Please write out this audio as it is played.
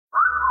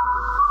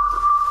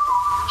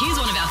Here's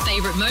one of our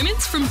favourite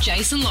moments from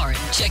Jason Lauren.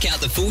 Check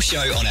out the full show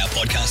on our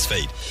podcast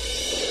feed.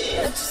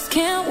 I just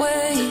can't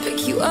wait to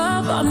pick you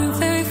up on our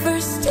very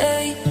first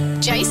day.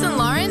 Jason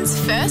Lauren's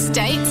first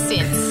date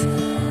since.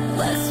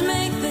 Let's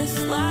make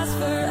this last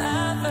forever.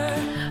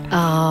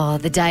 Oh,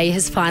 the day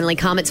has finally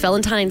come. It's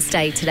Valentine's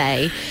Day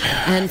today.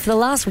 And for the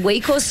last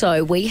week or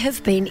so, we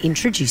have been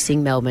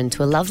introducing Melbourne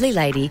to a lovely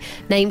lady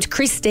named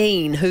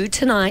Christine, who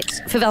tonight,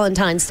 for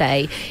Valentine's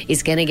Day,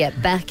 is going to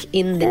get back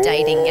in the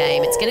dating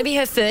game. It's going to be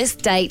her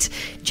first date,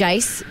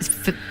 Jace,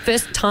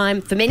 first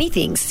time for many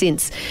things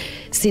since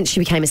she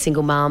became a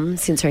single mum,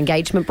 since her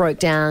engagement broke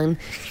down.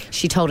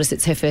 She told us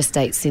it's her first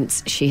date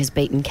since she has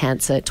beaten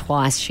cancer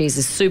twice. She's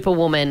a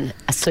superwoman,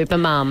 a super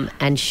mum,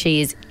 and she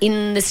is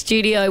in the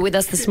studio with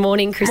us this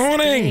morning. Christine.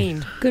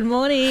 Morning. Good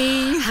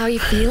morning. How are you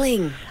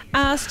feeling?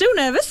 Still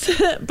nervous,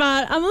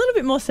 but I'm a little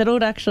bit more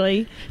settled,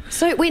 actually.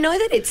 So we know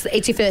that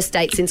it's your first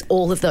date since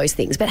all of those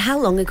things, but how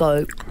long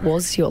ago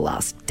was your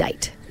last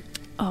date?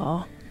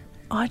 Oh,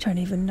 I don't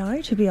even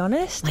know, to be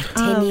honest. Like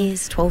 10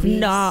 years, 12 years?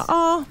 Nah.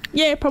 Oh,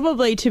 yeah,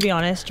 probably, to be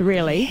honest,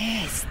 really.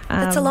 Yes,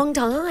 that's a long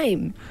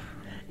time.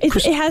 It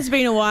has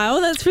been a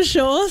while, that's for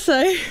sure,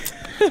 so...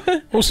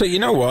 Also, you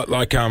know what?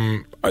 Like,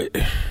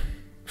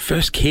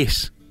 first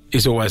kiss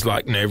is always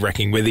like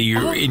nerve-wracking, whether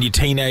you're in your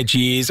teenage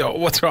years or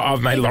what's right.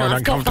 I've made Lauren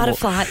uncomfortable.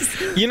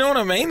 Butterflies. You know what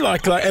I mean?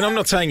 Like, and I'm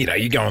not saying,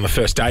 you go on the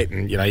first date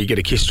and, you get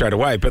a kiss straight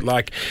away, but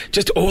like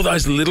just all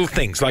those little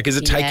things. Like, is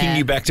it taking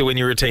you back to when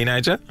you were a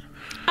teenager?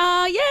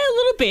 Yeah, a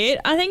little bit.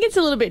 I think it's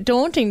a little bit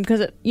daunting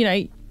because,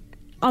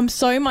 I'm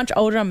so much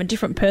older. I'm a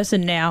different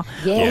person now.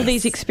 Yes. All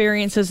these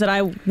experiences that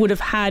I would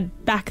have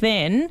had back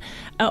then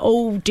are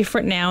all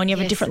different now, and you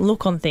have a different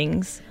look on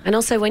things. And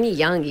also, when you're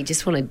young, you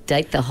just want to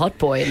date the hot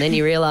boy, and then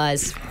you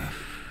realise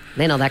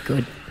they're not that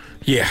good.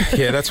 Yeah,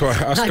 that's why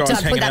us guys Don't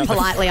hanging put that out.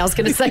 politely. I was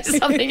going to say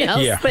something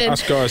else. Yeah,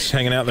 us guys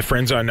hanging out in the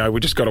friend zone. No,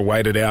 we just got to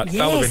wait it out. Yes.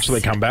 They'll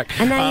eventually come back.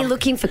 And now you're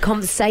looking for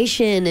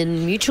conversation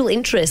and mutual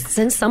interests,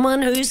 and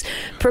someone who's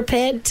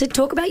prepared to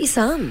talk about your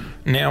son.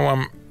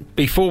 Now,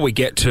 before we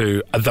get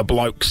to the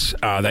blokes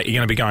that you're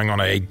going to be going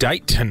on a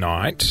date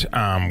tonight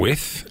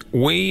with,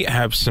 we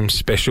have some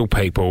special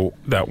people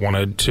that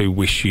wanted to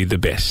wish you the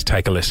best.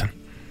 Take a listen.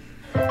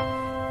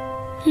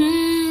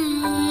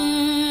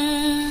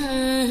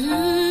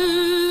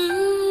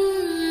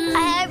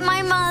 I hope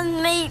my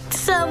mum meets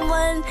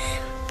someone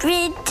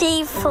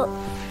beautiful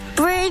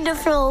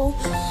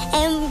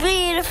and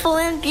beautiful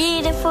and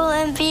beautiful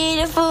and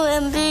beautiful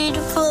and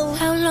beautiful.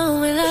 How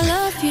long will I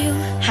love you?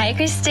 Hey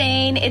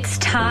Christine, it's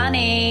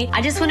Tani.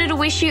 I just wanted to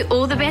wish you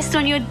all the best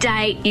on your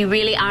date. You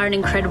really are an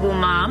incredible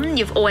mum.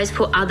 You've always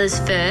put others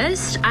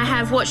first. I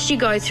have watched you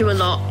go through a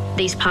lot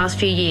these past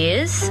few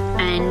years,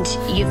 and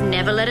you've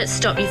never let it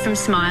stop you from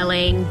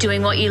smiling,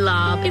 doing what you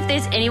love. If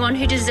there's anyone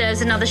who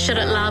deserves another shot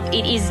at love,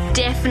 it is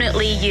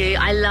definitely you.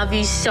 I love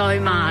you so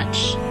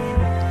much.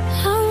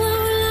 How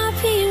long will I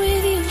be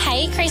with you?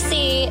 Hey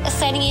Chrissy,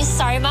 sending you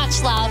so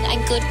much love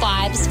and good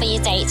vibes for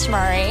your date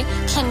tomorrow.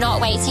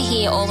 Cannot wait to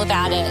hear all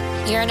about it.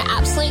 You're an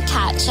absolute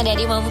catch and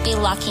anyone would be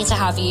lucky to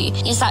have you.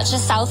 You're such a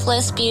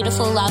selfless,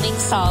 beautiful, loving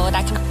soul, and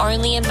I can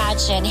only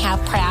imagine how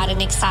proud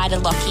and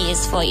excited Lockie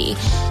is for you.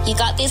 You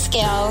got this,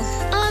 girl.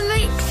 I'm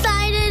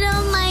excited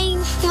on my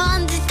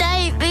mom's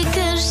date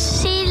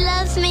because she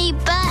loves me,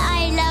 but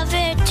I love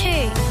her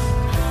too.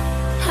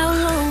 How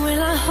long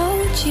will I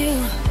hold you?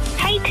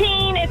 Hey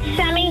teen, it's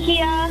Sammy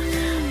here.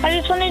 I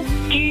just wanted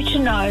you to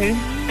know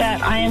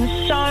that I am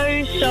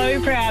so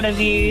proud of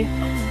you.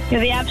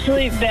 You're the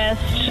absolute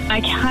best.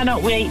 I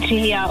cannot wait to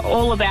hear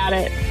all about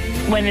it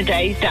when the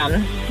day's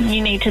done.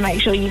 You need to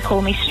make sure you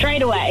call me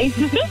straight away.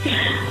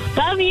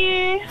 Love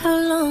you. How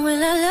long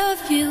will I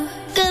love you?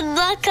 Good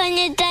luck on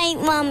your date,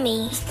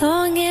 Mummy. As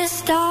long as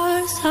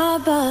stars are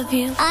above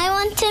you. I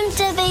want him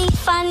to be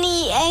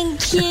funny and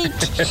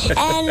cute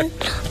and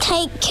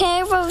take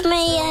care of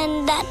me,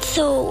 and that's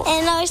all.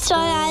 And also,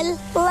 I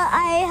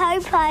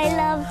hope I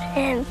love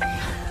him.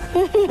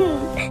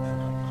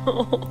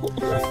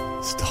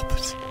 Stop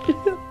it.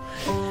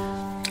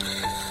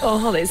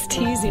 Oh, there's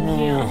tears in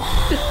here.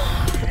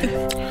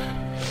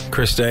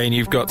 Christine,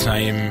 you've got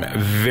some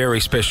very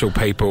special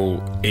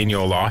people in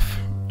your life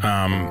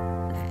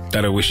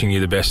that are wishing you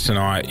the best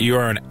tonight. You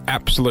are an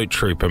absolute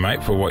trooper,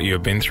 mate, for what you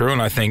have been through,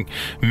 and I think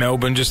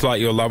Melbourne, just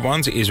like your loved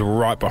ones, is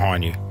right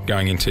behind you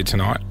going into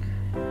tonight.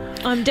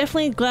 I'm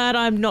definitely glad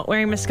I'm not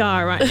wearing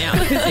mascara right now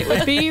because it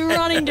would be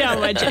running down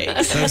my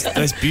cheeks.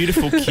 Those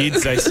beautiful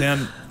kids, they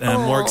sound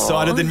more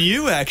excited than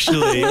you,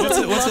 actually. What's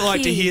it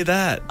like to hear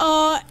that?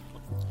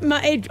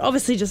 It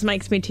obviously just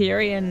makes me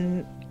teary,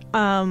 and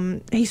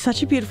he's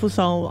such a beautiful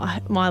soul,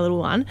 my little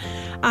one.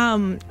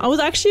 I was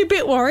actually a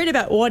bit worried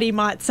about what he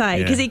might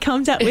say because he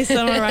comes out with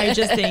some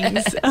outrageous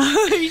things.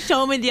 He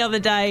told me the other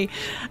day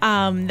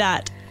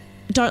that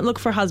don't look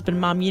for a husband,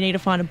 Mum. You need to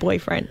find a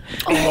boyfriend.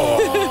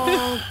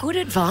 Oh, good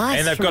advice.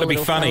 And they've got to be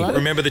funny. Fellow.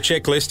 Remember the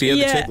checklist? Yeah,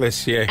 the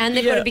checklist, yeah. And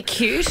they've got to be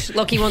cute.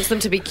 Lockie wants them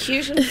to be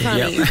cute and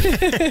funny.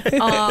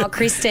 Oh,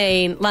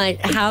 Christine,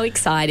 like, how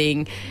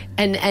exciting.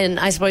 And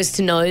I suppose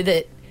to know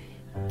that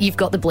you've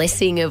got the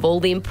blessing of all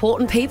the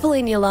important people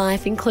in your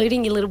life,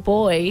 including your little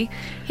boy.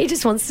 He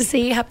just wants to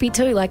see you happy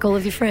too, like all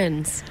of your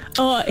friends.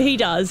 Oh, he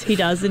does.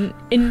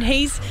 And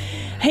he's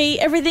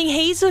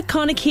the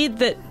kind of kid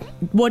that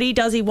what he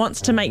does, he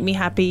wants to make me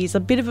happy. He's a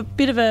bit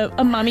of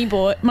a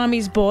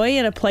mummy's boy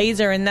and a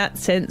pleaser in that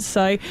sense.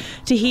 So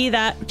to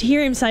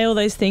hear him say all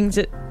those things,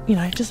 it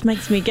just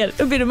makes me get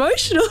a bit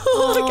emotional.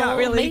 I can't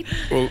really.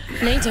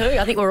 Me too.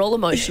 I think we're all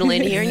emotional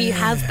in here, and you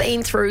have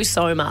been through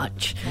so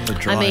much.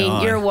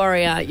 You're a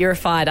warrior, you're a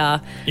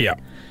fighter. Yeah.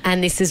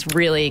 And this is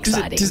really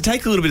exciting. Does it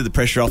take a little bit of the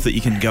pressure off that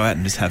you can go out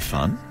and just have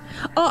fun?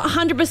 Oh,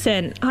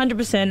 100%.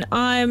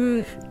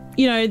 100%.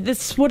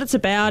 That's what it's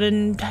about,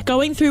 and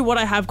going through what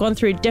I have gone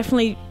through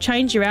definitely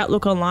changed your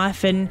outlook on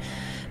life and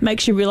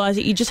makes you realise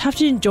that you just have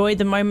to enjoy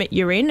the moment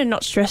you're in and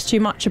not stress too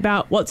much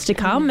about what's to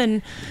come,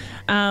 and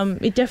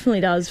it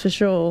definitely does, for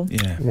sure.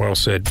 Yeah. Well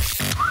said.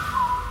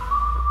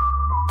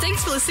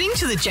 Thanks for listening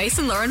to the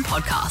Jason Lauren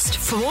podcast.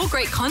 For more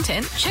great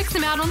content, check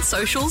them out on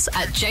socials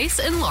at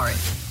Jason Lauren.